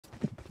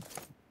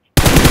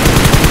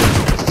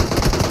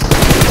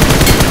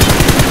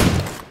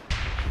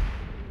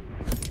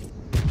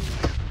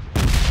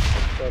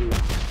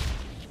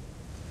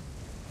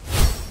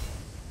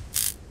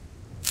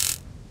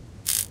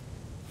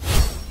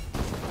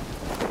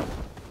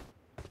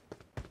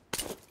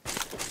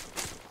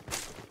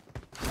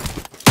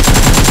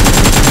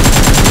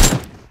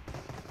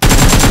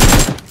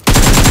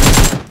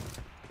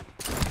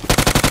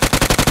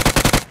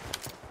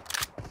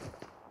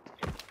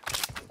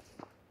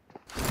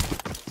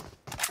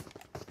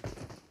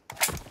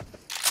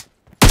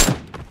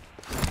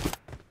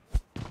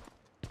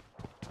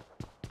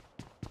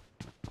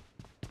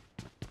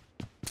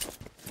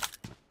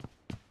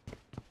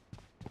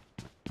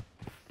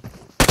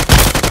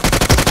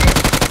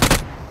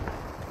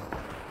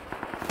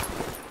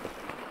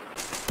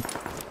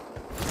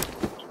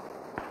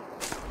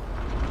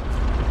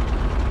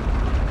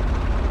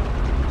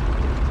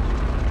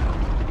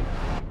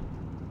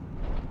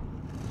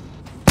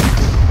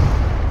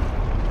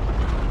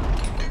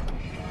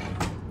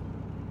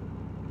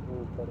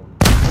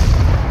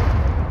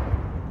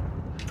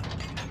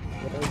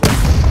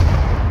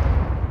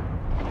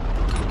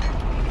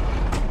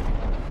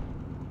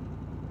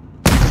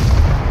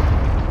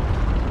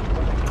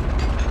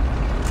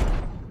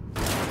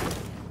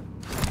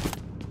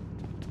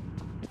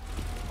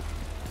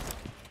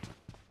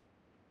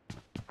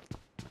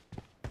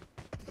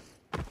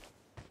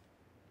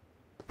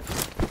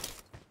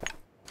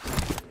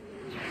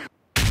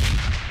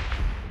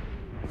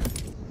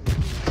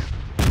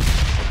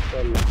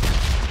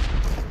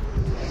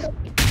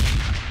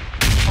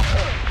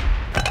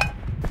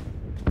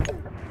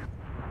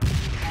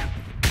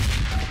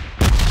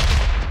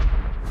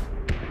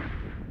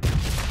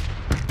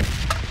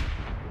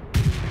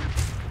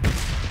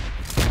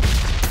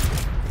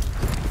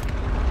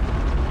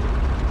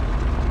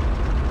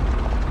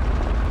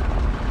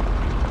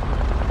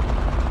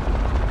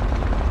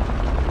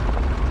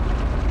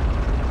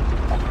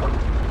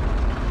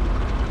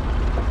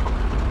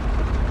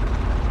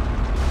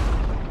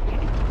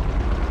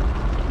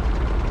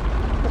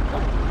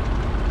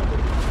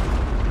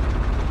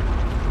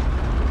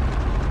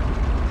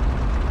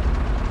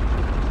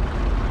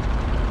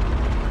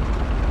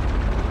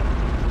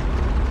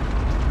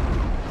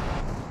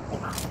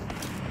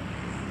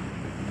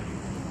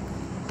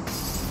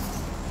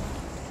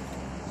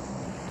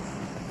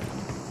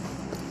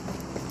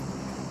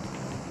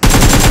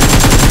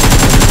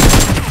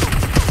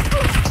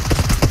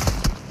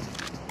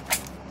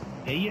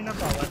यही है ना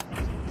पावर।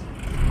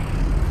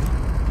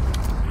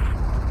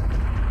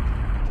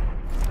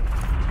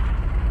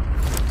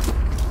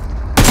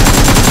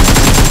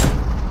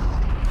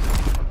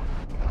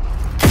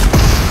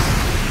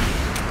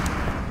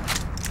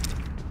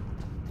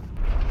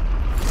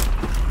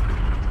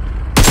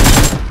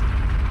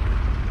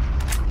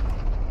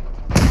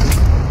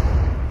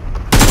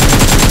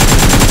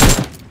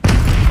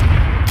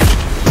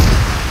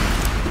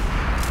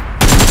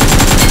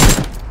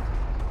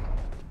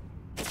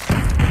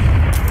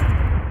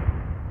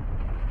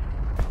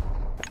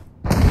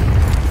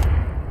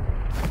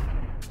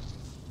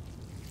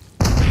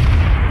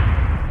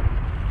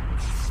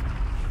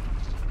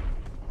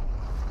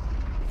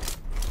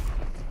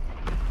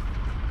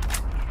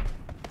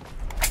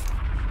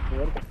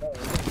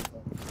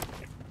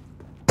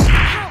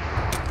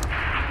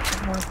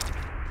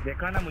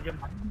 देखा ना, मुझे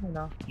मार दिया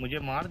ना, मुझे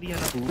मार दिया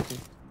ना दूर से।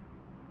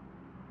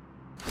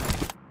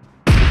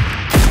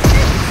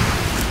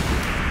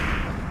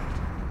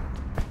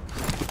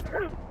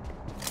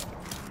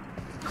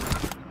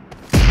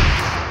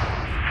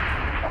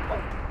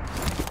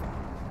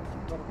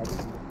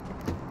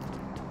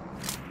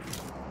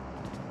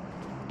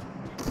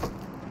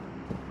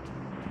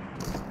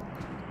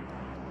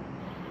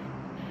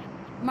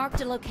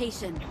 Marked a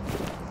location.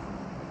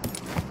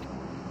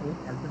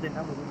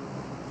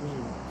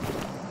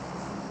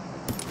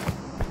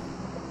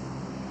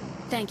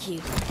 Thank you.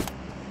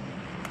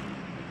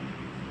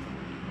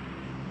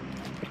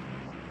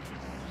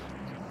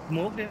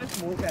 Smoke they,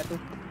 smoke है तो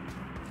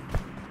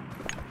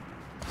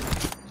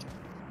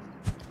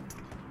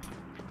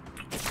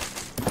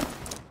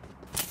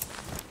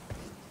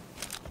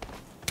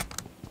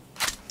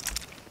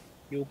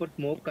ये ऊपर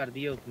स्मोक कर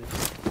दिया उसने।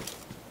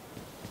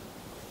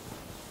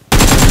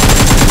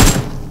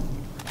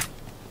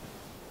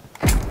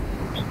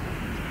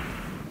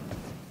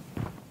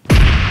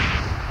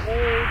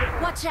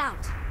 Watch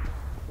out!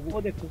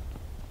 वो देखो,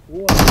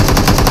 वो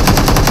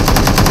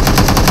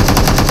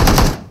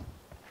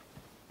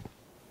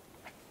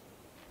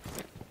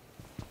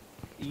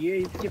ये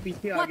इसके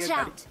पीछे आ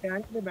गया,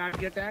 टैंक में बैठ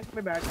गया, टैंक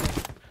में बैठ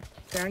गया,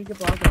 टैंक के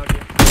पास आ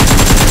गया।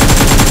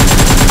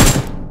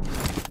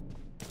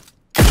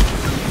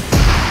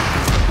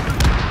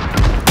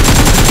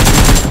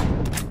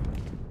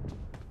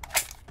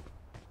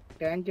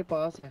 टैंक के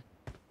पास है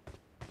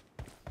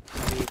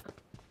एक।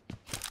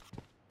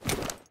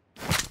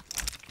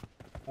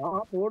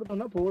 हाँ फोड़ दो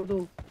ना, फोड़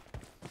दो।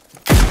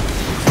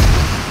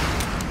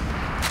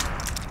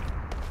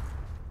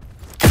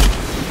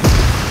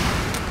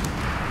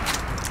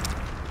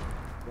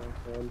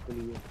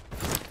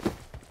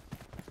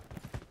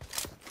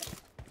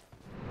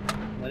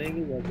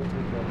 मरेंगे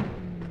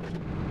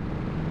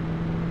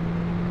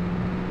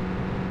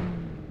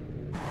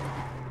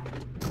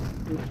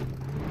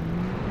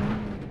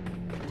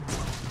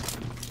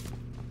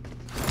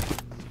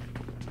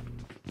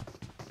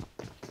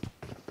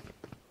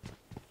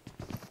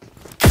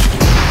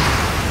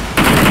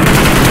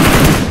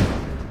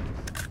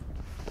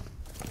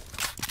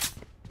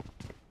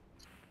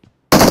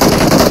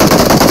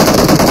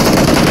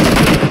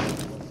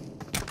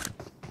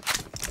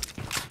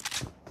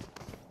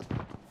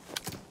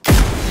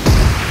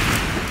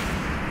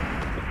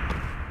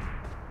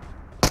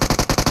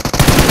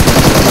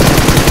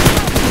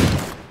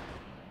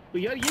तो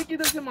यार ये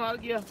किधर से मार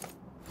गया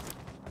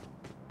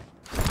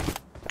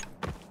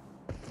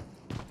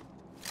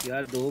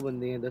यार? दो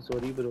बंदे हैं,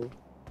 sorry bro.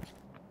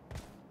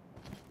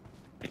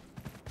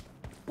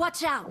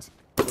 Watch out!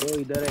 Bro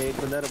इधर है,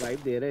 एक बंदा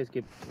रिवाइव दे रहा है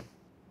इसके।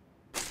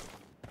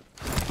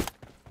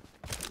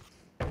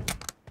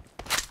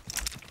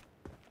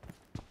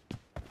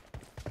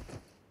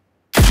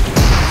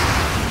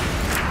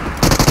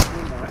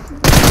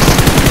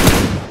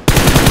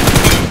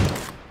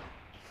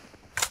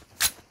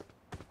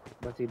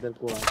 बस इधर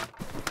को आ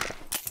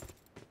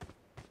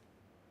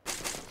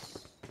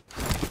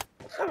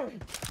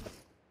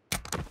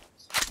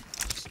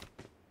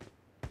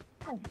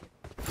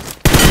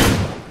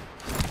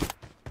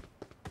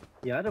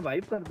यार,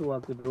 रिवाइव कर दो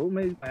आके ब्रो।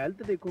 मैं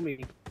हेल्थ देखो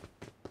मेरी।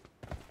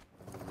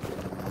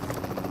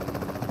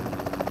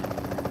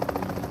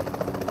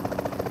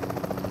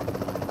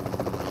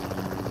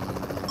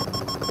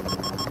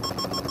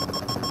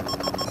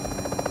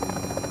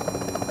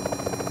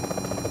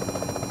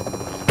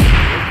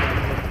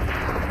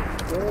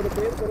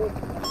 रिपेयर करो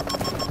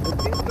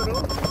रिपेयर करो।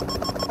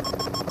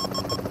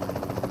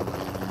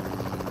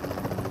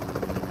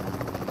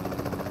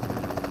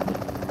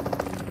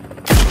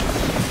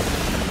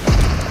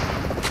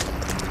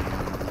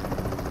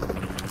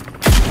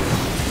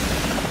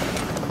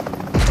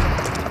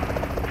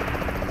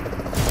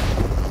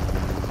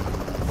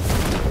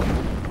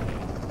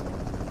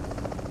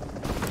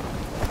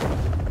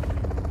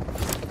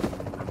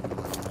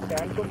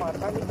 टैंक को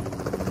मारना नहीं।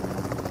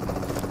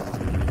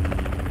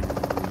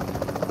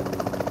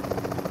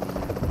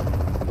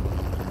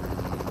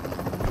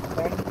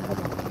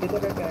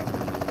 किधर है टैंक?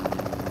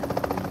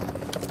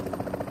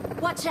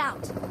 Watch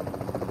out!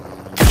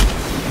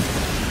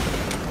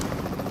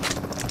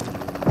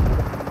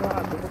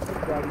 हाँ देखो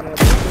गाड़ियाँ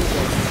हैं।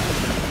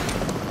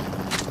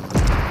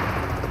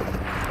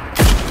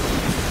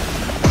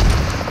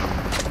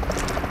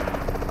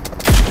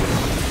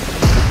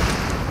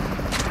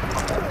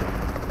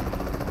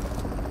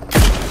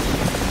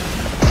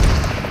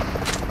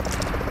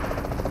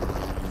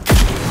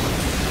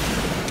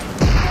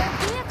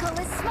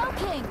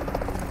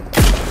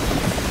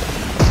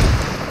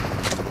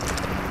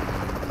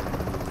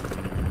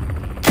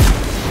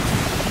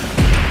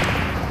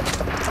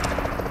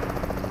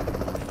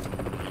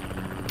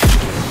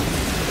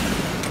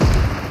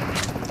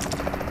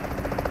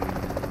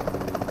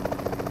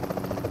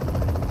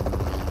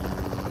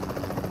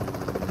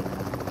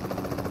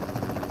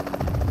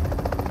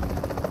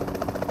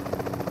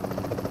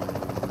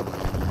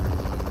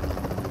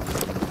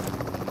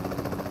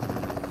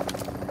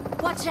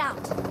 Watch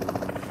out!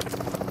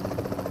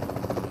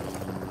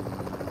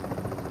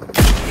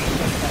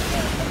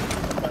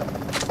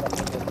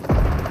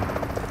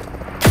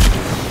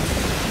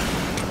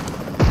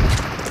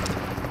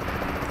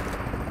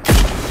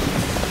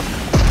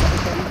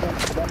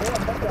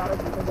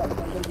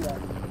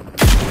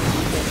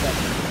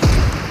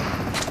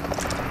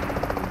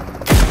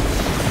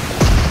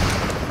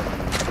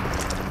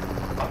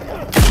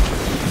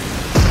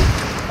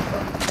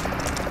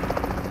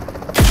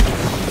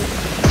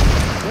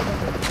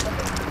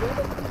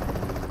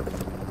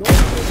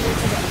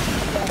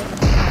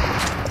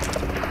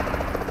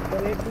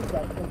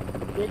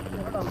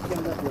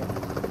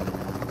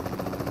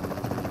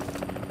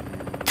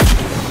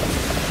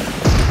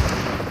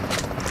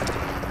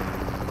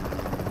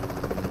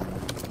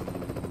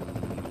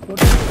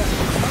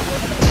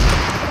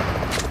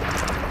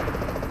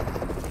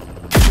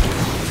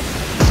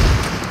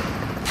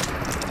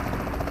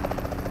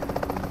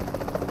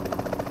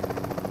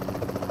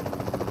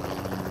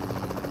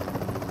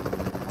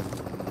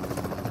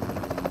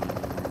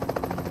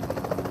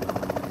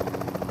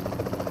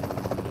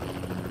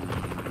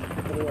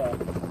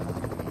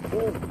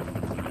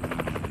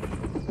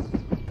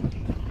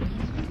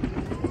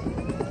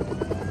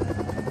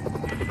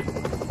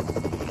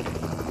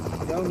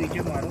 जाओ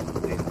नीचे मारो।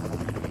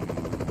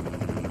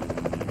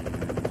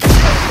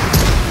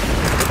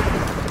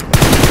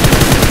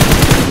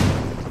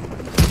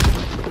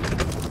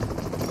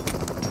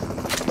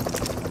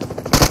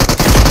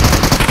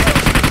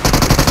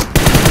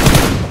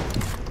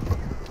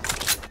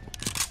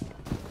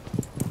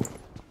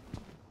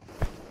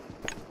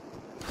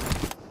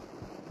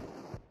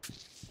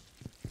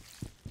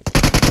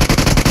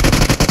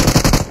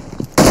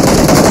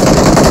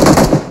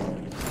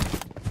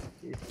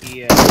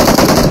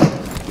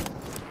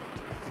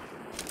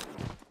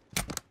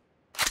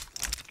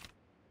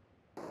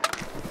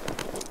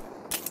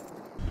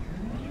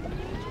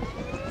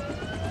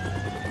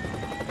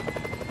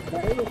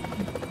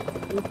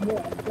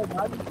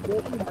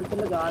 उसने हेल्थ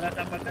लगा रहा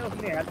था, पता है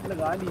उसने हेल्थ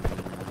लगा ली।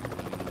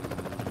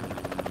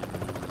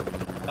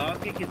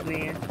 आपके कितने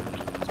हैं?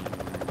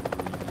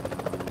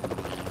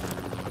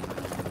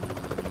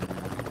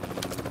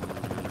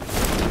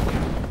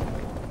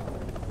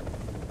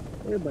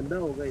 ये बंदा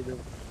होगा इधर।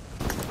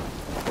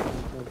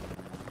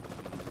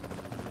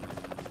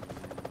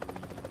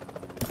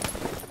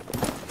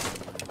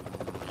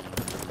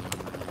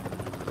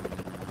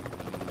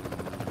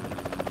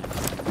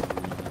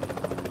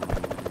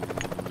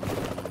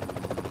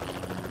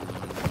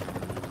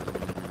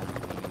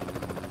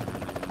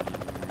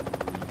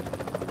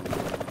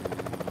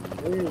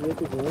 ये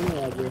तो घूम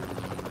है आगे।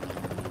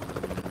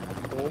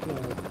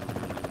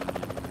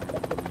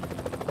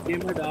 ये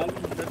मैं डाल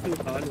उधर से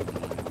उठा लो।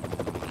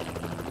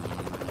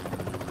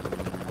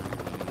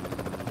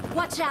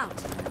 Watch out!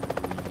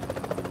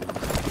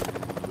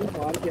 ये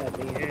मार के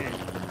आते हैं।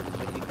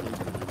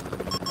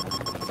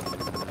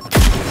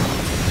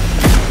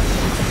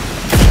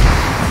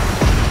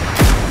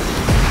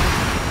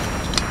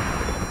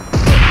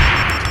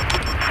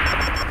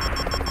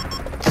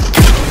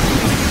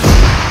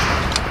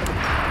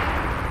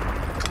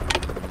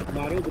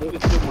 मारो ब्रो,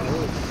 इसको मारो।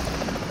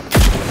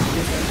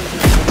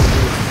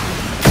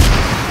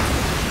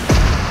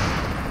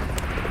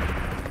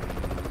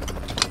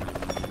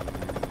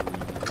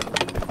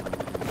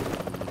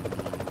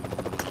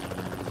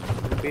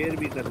 रिपेयर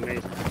भी करना है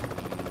इसको।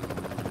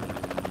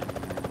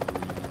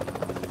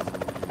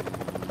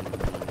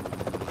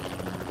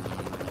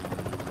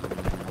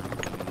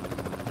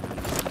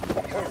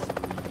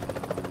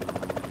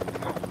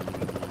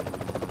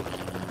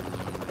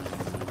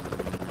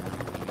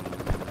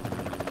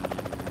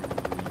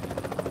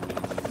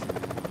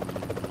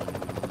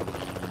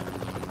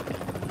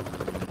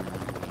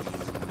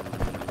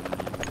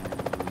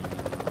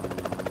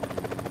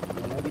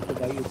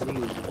 भाई उतनी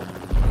हुई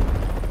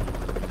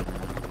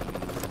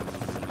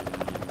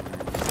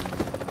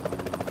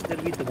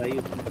इधर भी तो भाई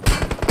उतनी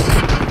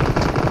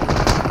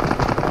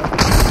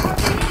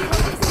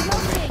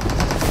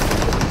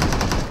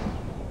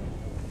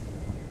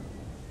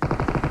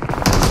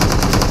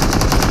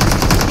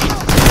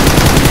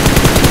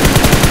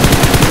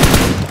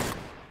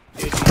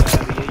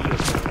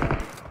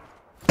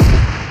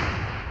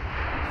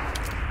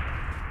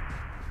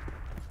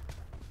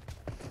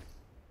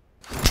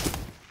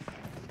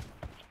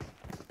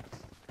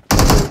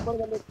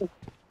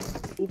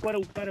ऊपर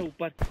ऊपर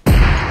ऊपर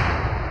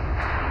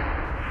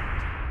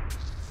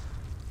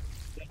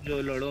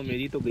जो लड़ो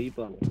मेरी तो गई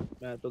पा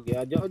मैं तो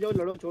गया जाओ जाओ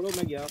लड़ो छोड़ो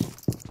मैं गया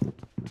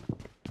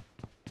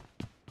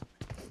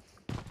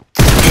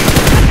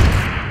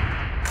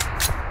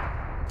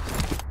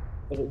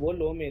वो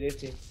लो मेरे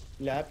से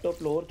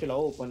लैपटॉप लो और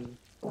चलाओ open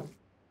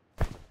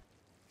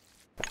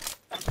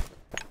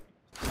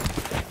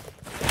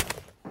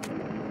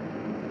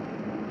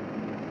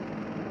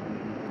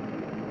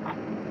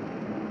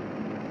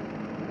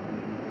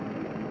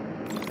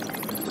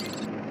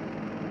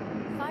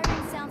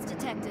Firing sounds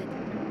detected.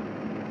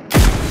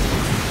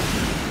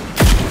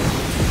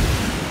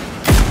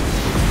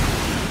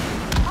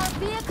 Our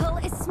vehicle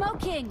is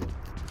smoking.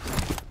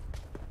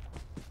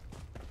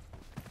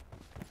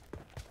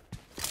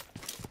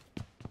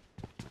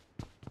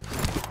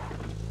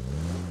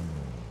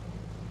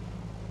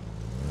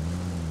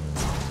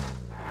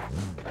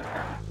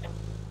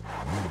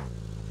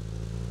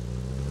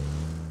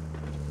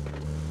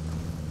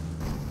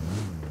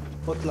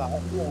 पतला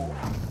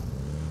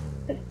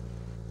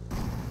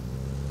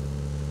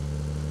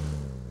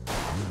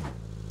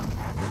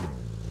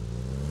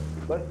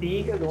बस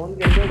ठीक है जोन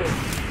के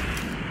अंदर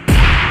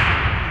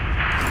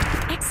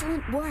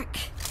Excellent work.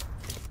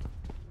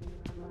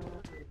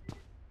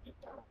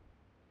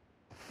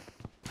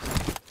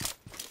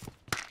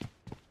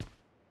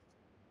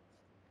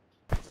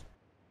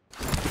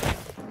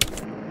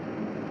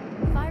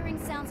 Firing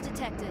sounds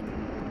detected.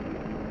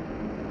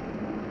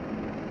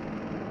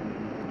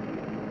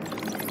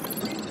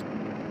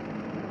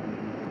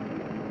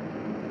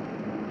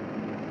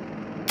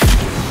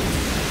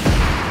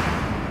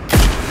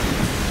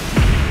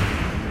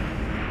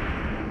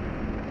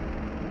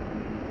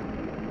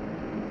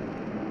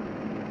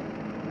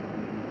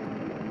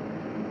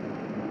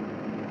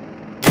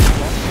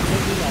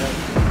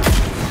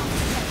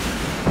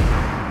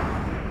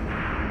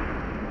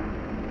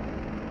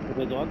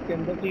 Resort के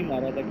अंदर से ही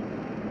मारा था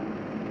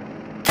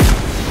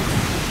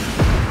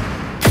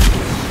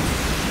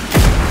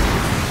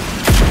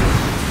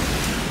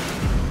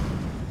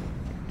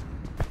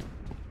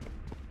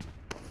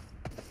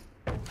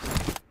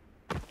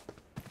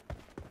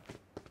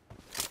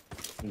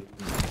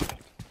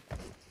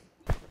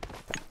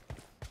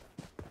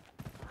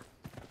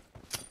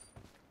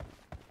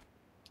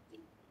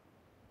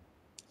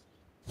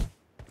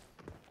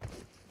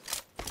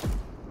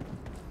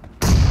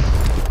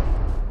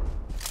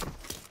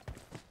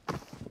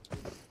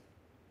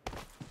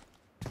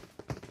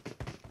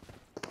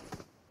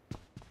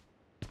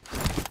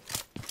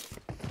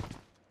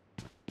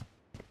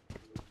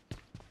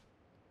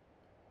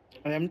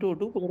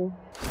M202 पकड़ो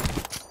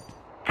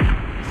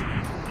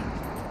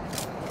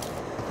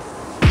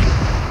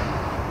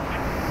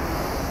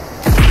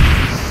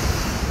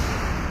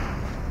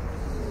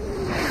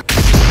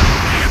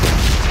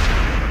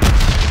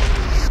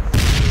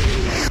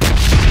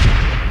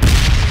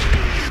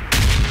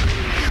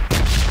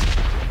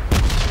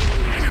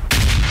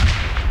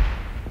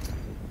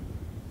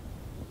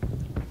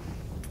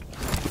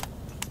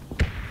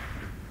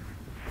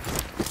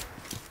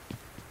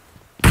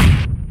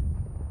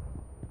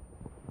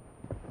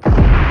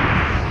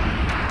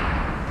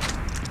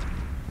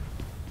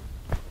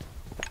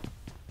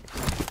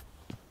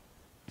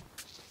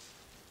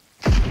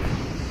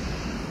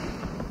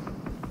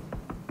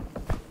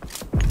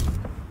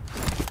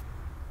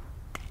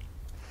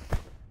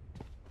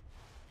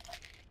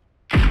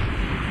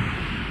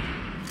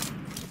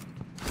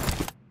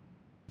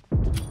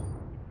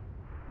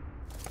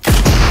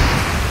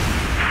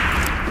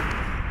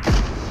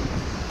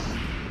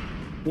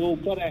वो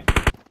ऊपर है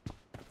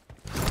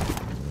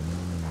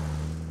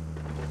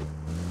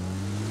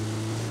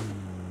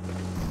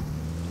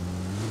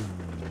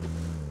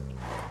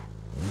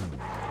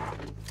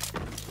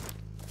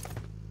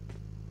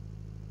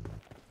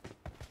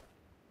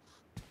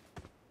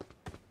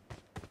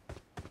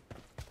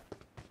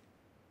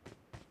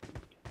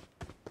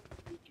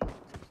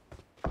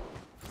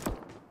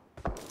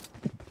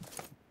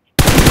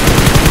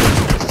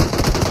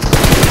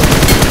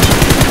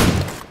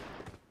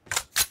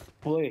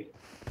ओए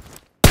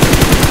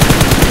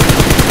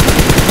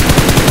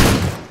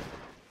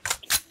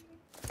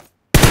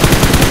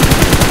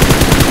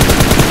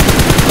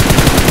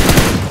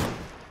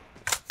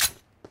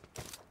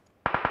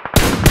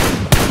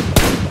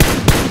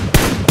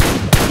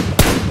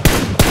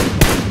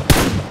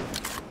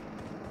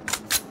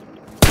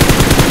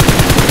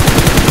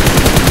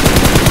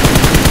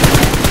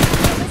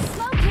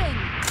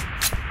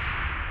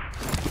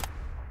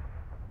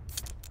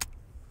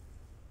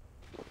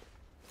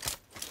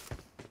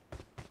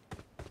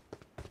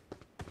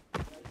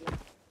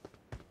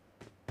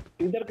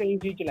इधर कहीं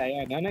भी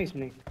चलाया है ना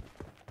इसने।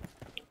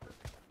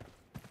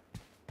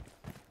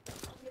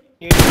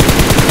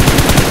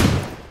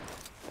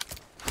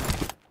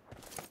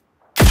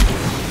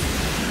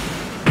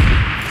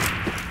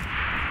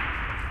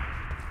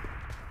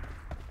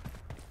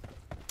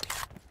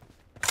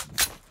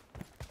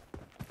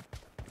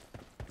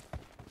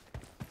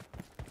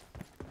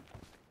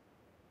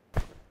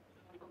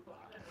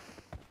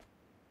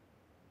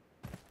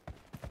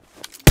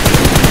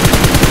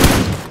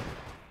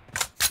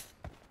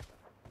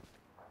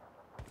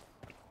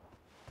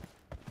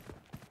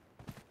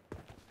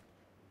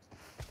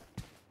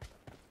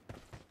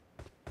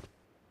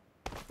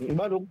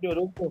 बस रुक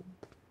जो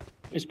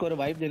इसको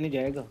रिवाइव देने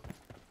जाएगा।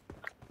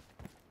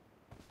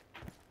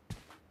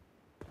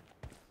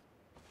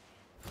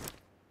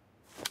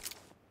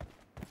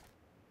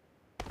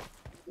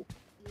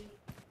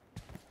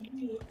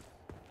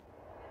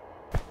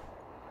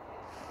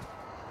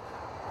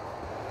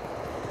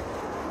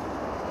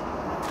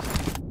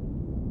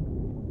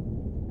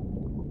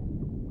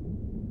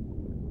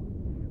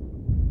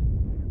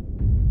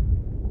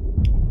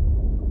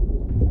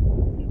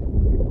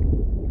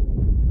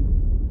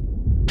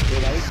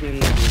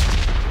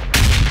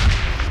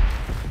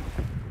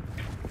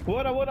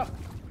 वो रहा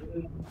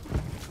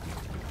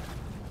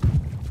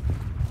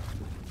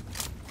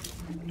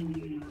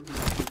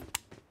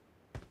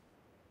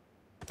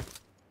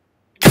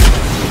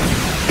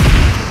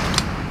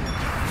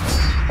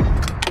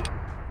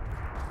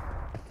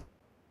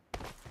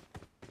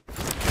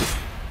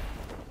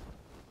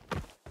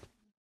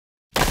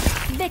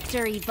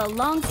Victory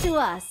belongs to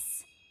us.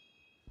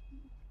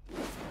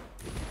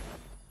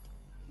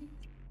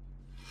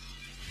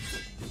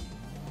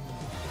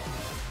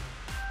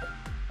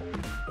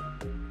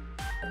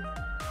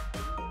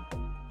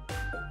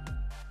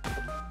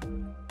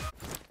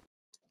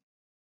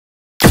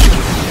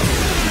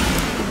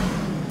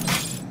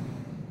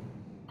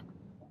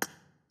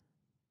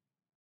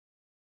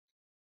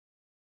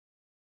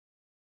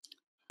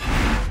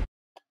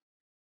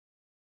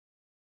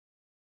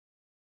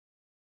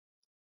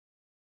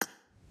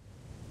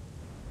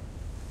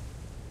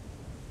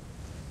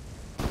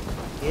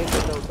 ये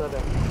बंदा उतर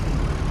है।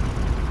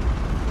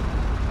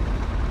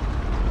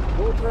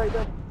 दूसरा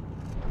इधर।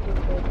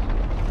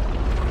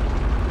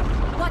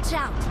 Watch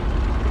out!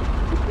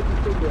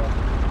 पीछे गया।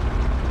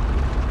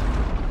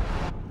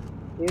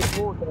 एक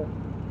वो उतर है।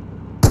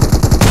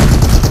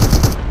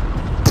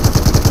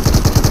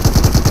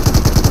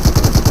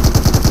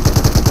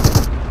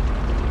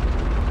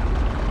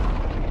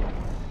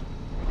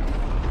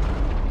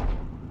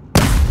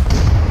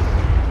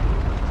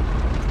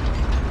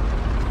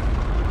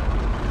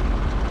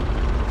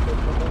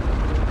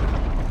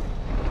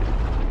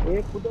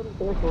 एक उधर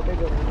उतरे छोटे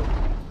घर में।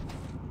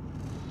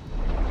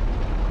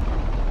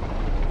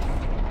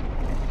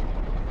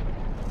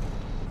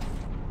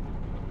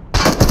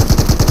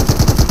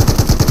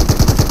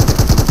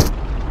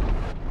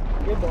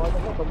 ये बहुत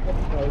अच्छा बंदा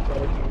ट्राई कर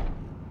रही है।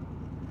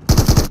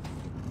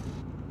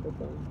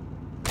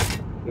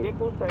 एक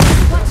उस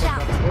Watch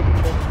out!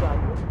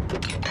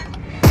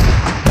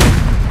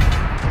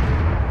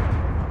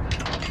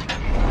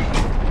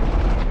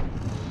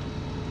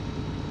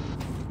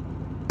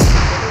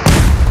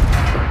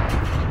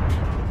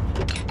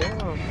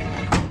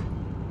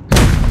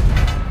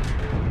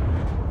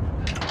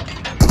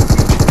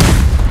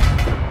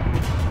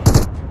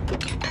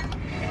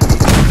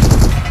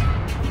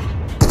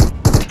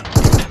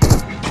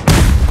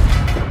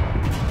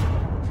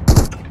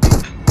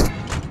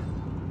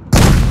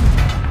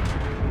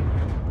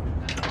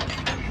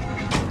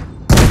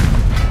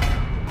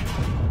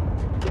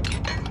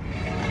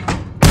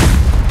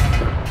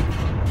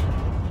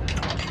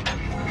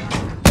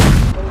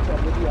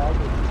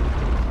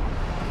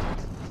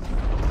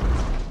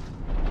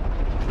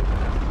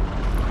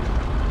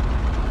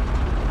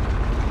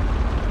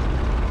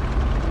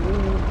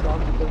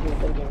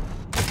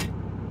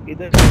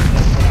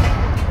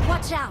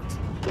 Watch out!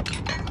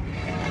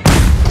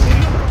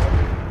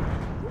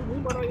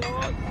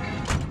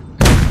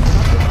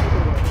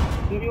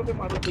 सीढ़ियों पे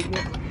मारो,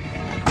 सीढ़ियों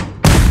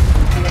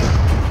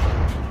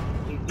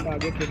पे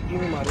आगे खिड़की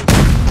में मारो,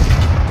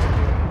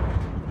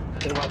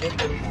 दरवाजे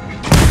खोलो,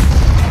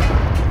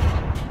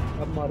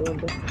 अब मारो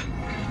अंदर।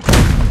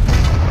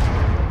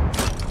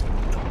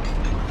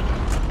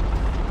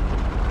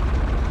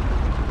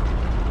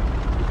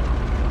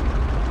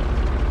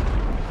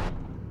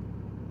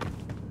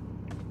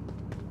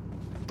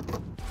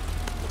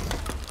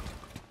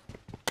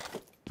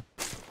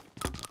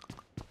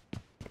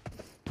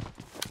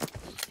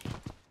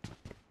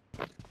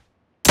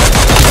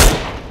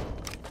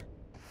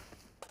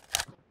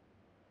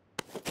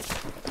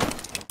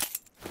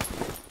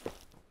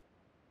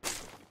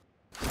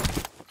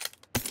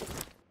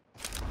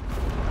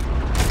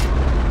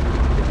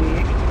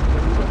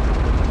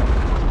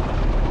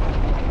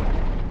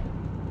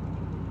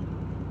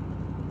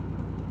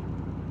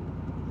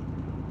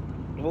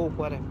 वो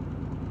ऊपर है,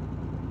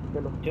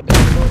 चलो चलो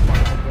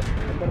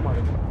अंदर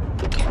मारो।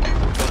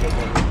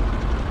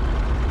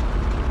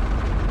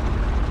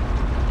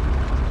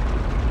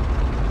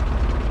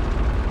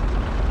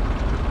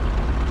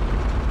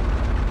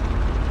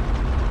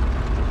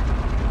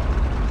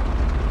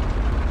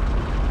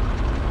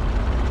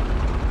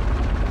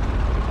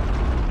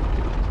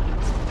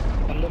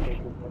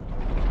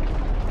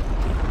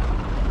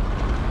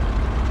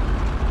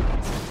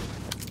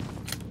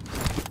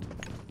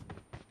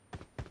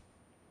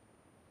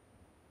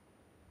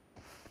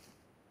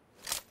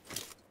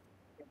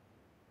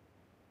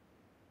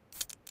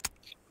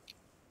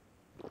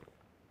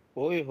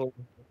 ओए हो,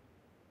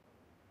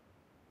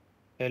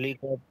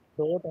 हेलीकॉप्टर,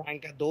 दो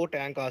टैंक है, दो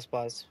टैंक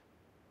आसपास।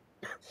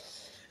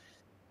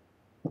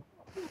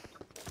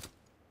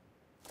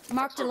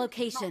 Marked a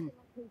location.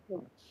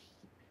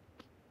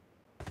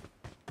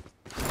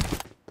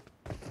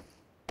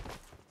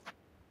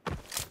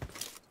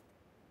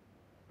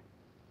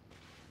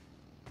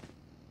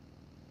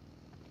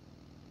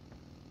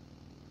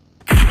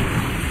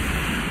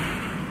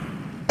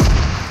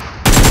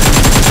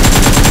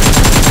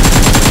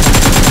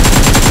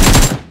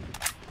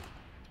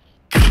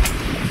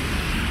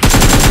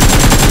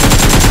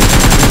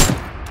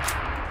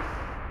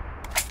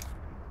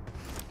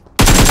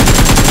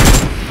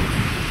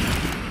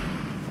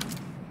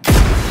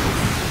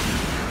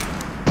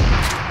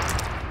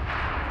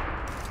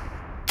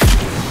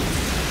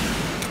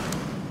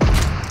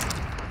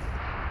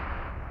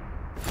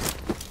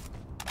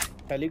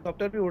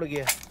 हेलीकॉप्टर भी उड़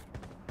गया।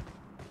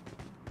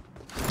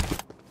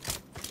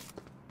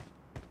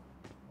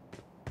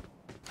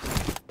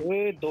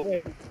 ओए दो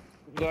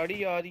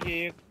गाड़ी आ रही है,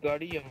 एक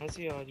गाड़ी यहाँ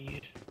से आ रही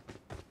है,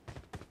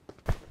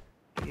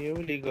 ये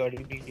वाली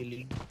गाड़ी भी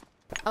हिली।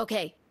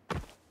 Okay.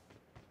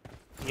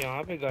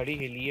 यहाँ पे गाड़ी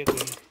हिली है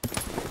कोई,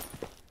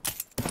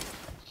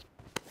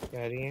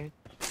 कह रही है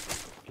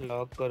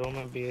लॉक करो,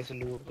 मैं बेस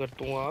लूट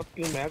करता हूँ। आप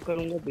क्यों, मैं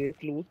करूँगा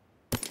बेस लूट।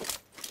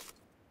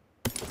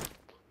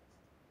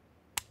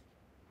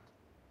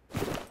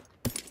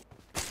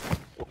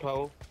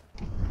 उठाओ,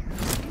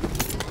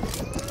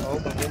 आओ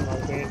बंदे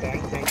मारते हैं,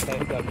 टैंक टैंक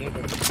सारी गाड़ियाँ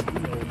खड़ी।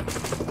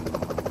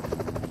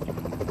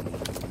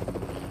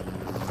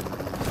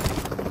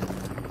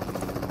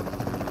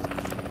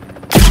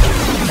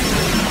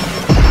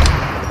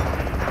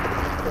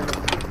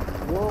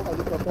 वो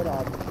हेलीकॉप्टर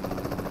आ रहा है।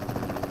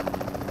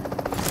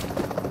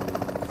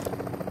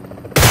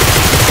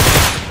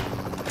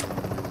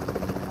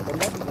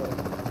 बंदा किधर है?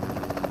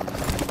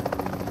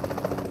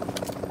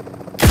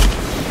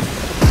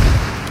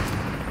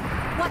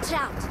 Watch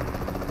out.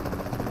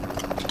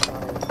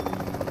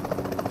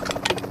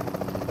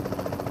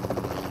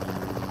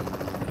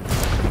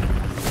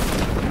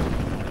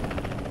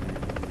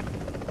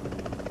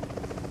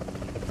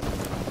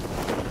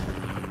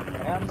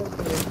 है अंदर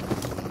खड़े।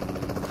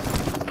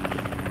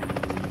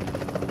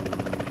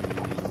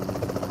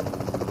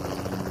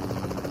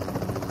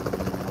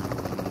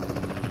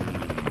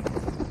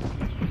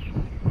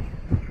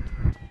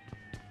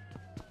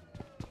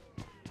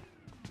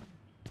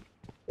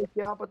 तो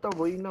क्या पता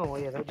वही ना हो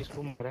यार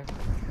जिसको मारा है।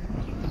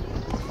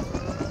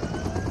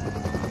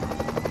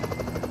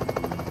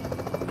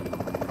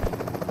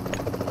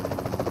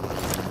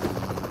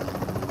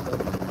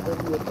 तो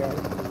ये क्या है?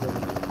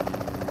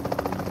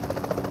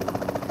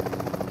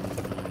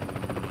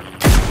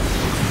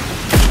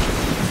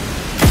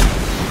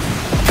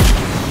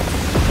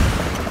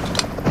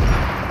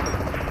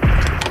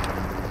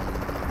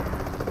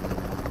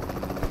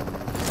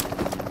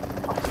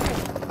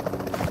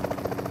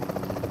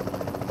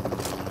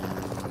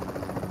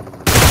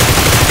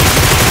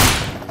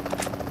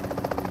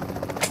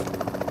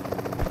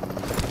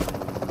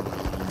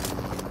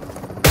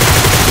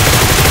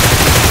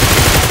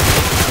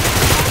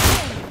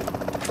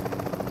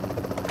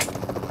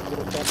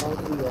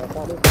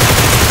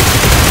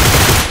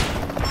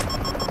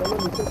 चलो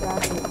नीचे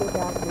टैंक, नीचे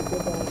टैंक, नीचे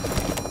tank.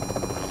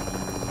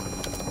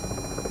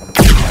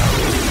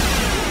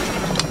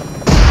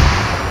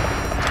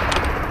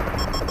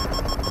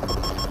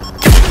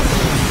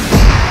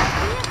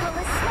 Vehicle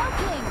is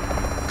smoking.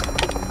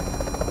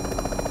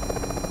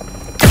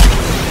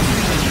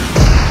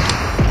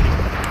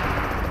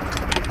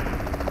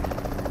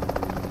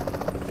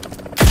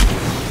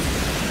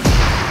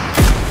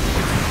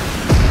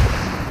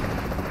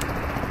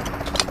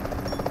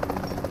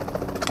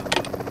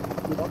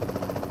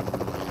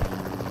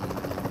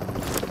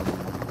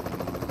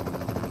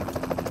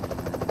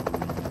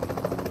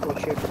 Oh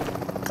shit,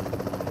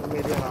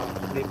 मेरे हाथ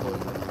स्लिप हो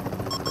गए।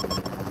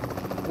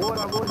 वो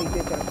रहा, वो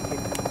नीचे टैंक के,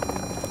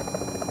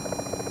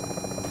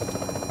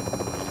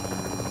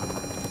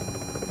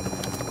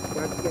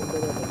 टैंक के अंदर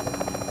है बंदा।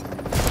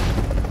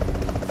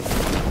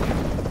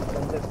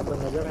 बंदे को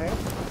नजर है।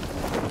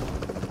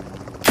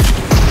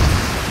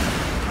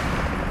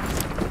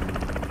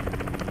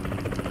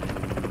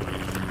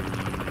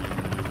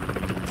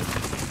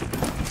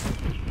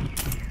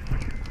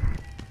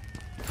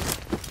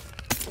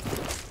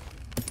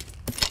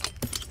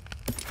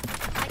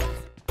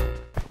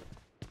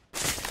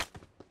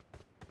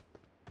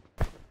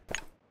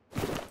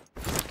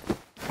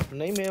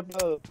 नहीं मेरे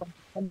पास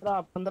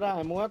 15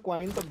 एमओ है,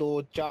 कॉइन तो दो,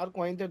 4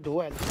 कॉइन थे,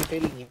 2 एलसीटे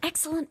ली हैं।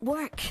 Excellent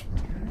work.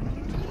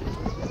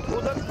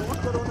 उधर शूट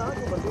करो ना,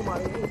 जो बंदे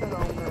मारेंगे इधर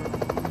आऊं मैं।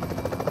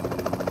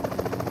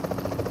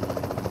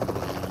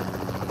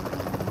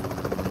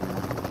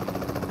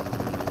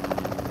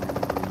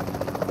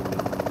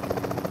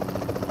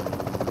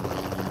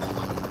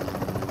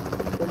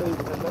 चलो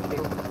इधर अंदर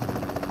देखो।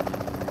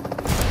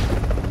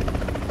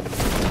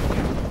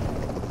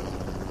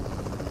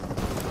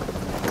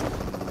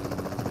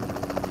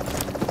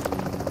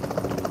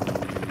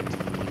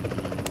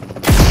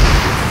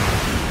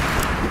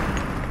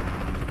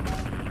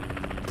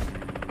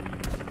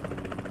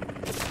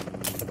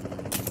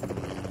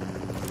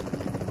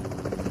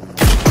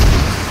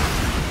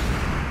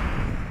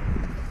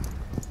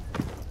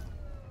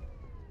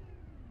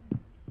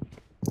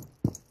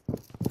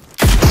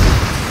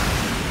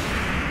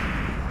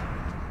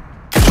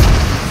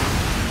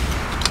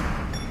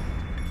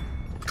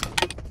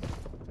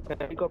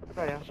 हेलीकॉप्टर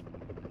आया।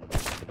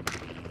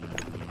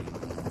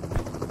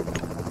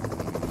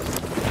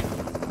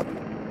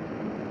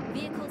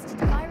 Vehicles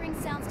firing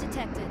sounds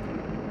detected.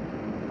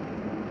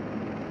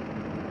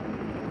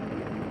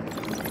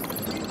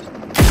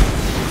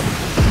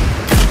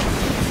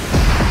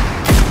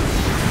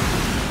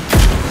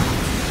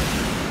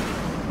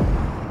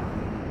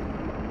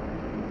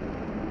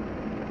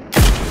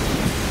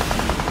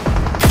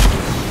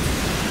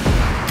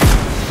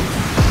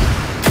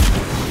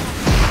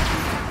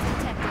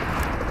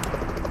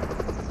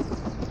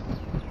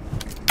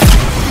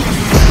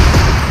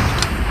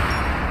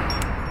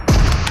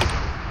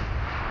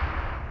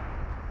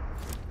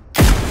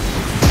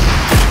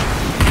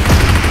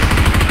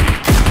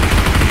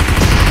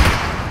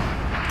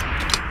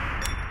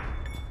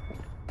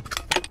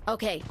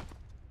 Okay.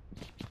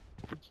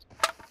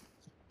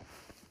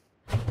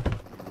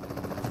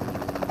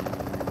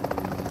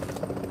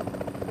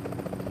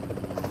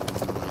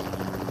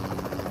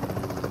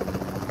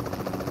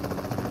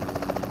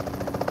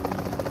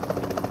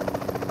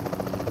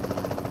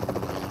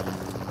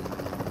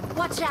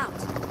 Watch out.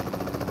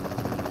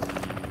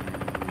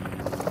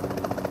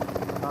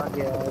 आ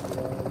गया।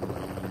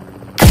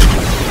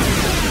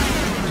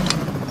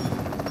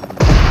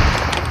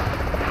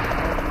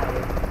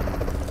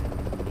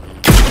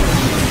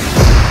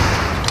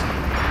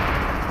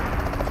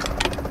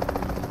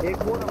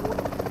 एक वो ना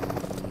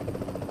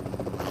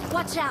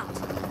Watch out.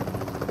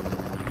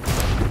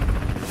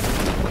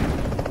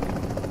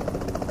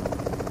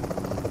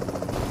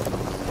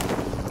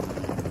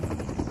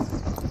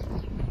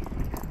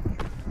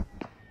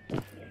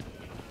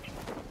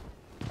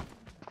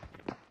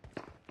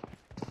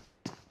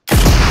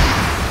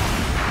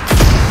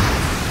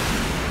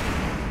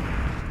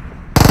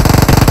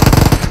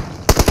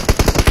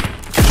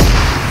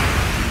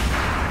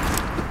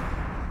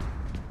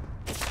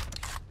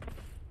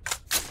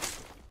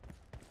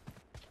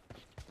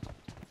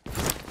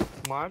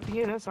 मार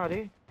दिए ना सारे।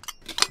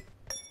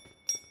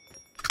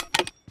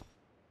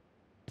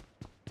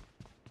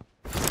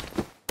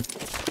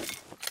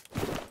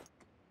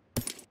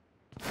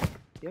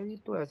 यार ये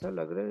तो ऐसा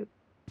लग रहा है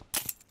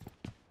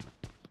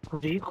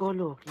रिकॉल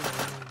हो गया।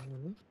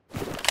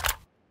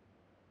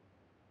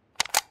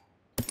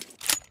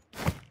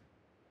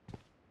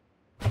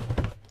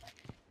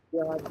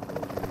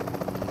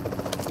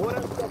 वो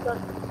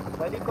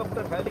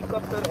हेलीकॉप्टर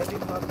हेलीकॉप्टर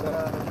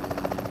हेलीकॉप्टर।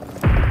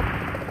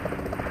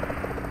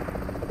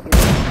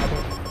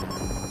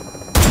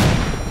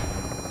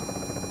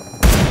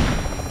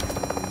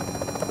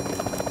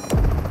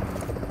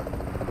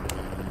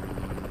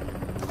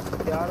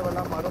 यार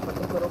वाला मारो,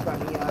 खत्म करो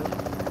कहानी यार।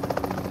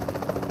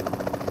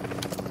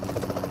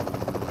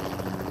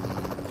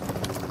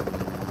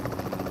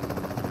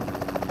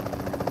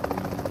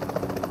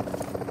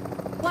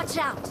 Watch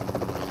out.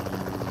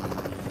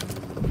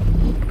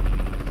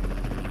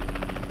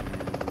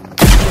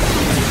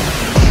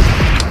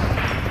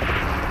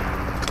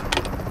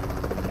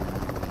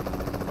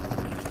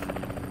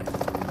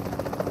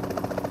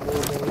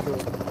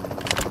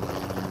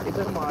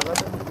 इधर मारा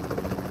था।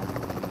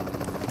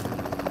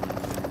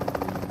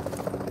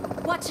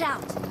 Watch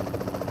out.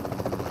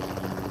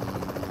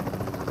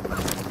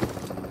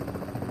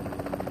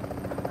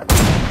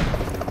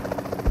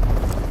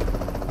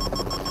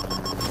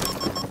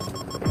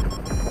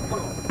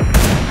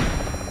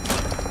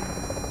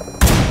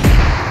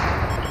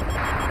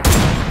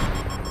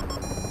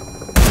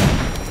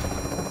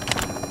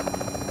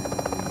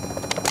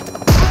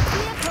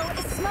 Vehicle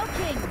is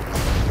smoking.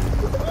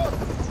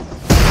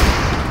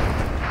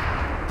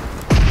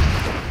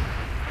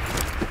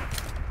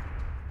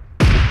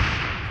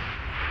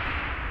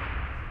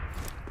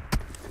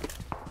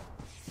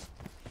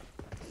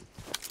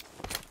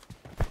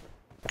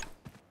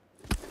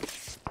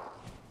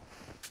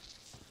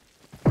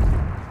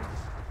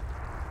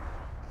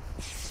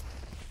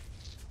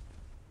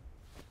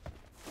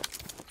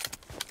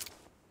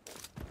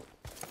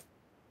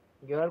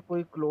 यार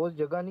कोई क्लोज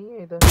जगह नहीं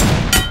है इधर।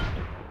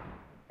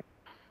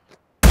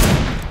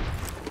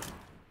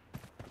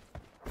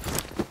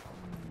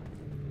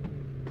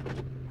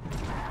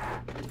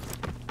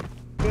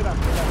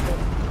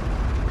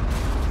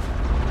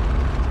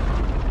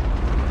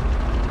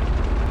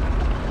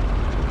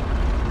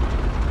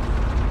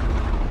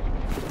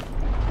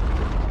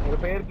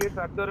 रिपेयर किट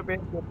रख दो, रिपेयर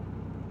किट।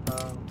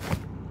 हाँ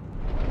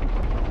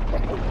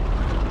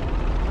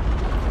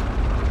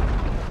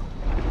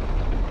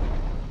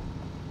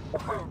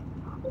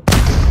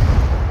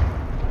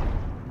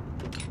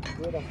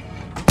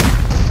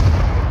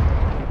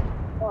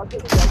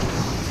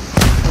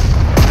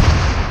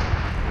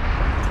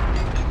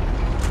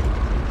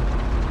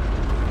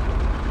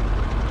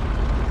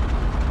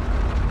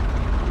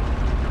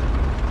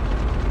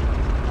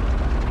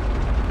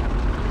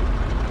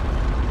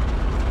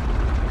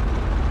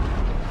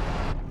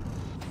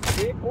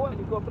एक वो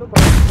हेलीकॉप्टर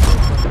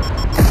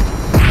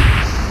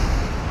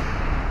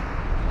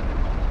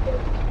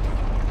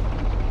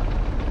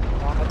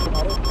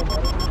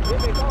ये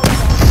देखा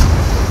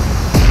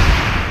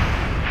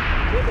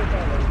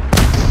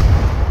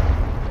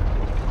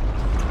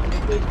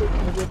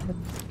मुझे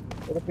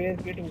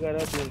रिपेयर किट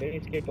वगैरह ढूंढे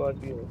इसके पास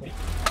भी होगा।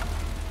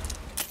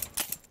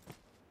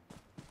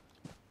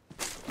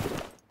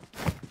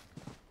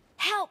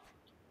 Help!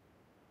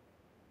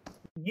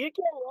 ये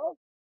क्या हुआ?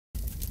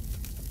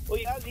 ओ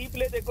यार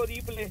रीप्ले देखो,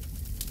 रीप्ले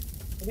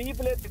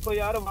रीप्ले देखो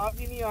यार, आवाज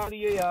ही नहीं आ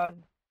रही है यार।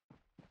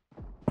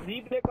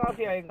 रीप्ले कहाँ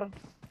से आएगा?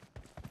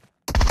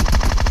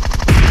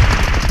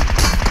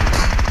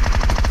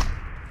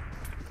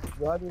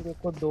 यार ये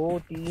देखो 2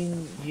 3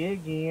 ये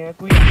गए हैं,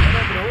 कोई आता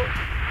ना ब्रो,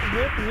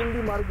 ये 3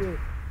 भी मर गए।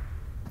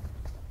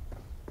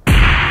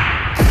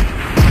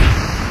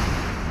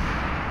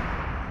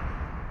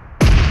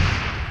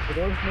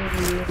 ब्रो इसने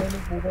इन्होंने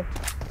पूरा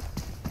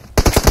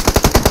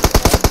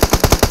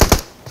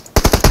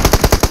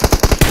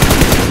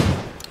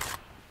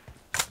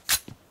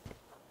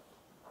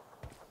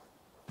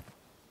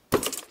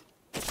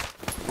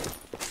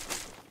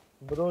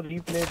ब्रो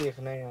रीप्ले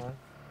देखना है यार।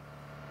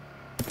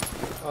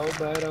 आओ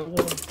बाहर आओ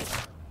जरा,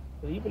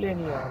 रिप्ले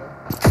नहीं आ रहा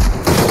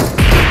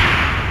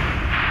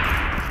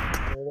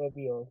मेरा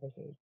भी। आओ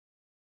सही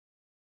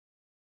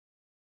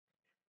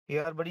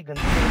यार, बड़ी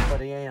गंदी पड़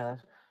रही है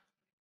यार।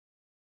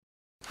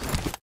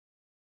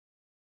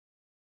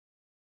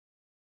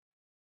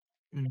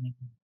 हम्म।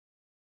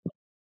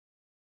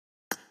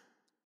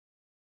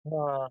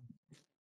 हाँ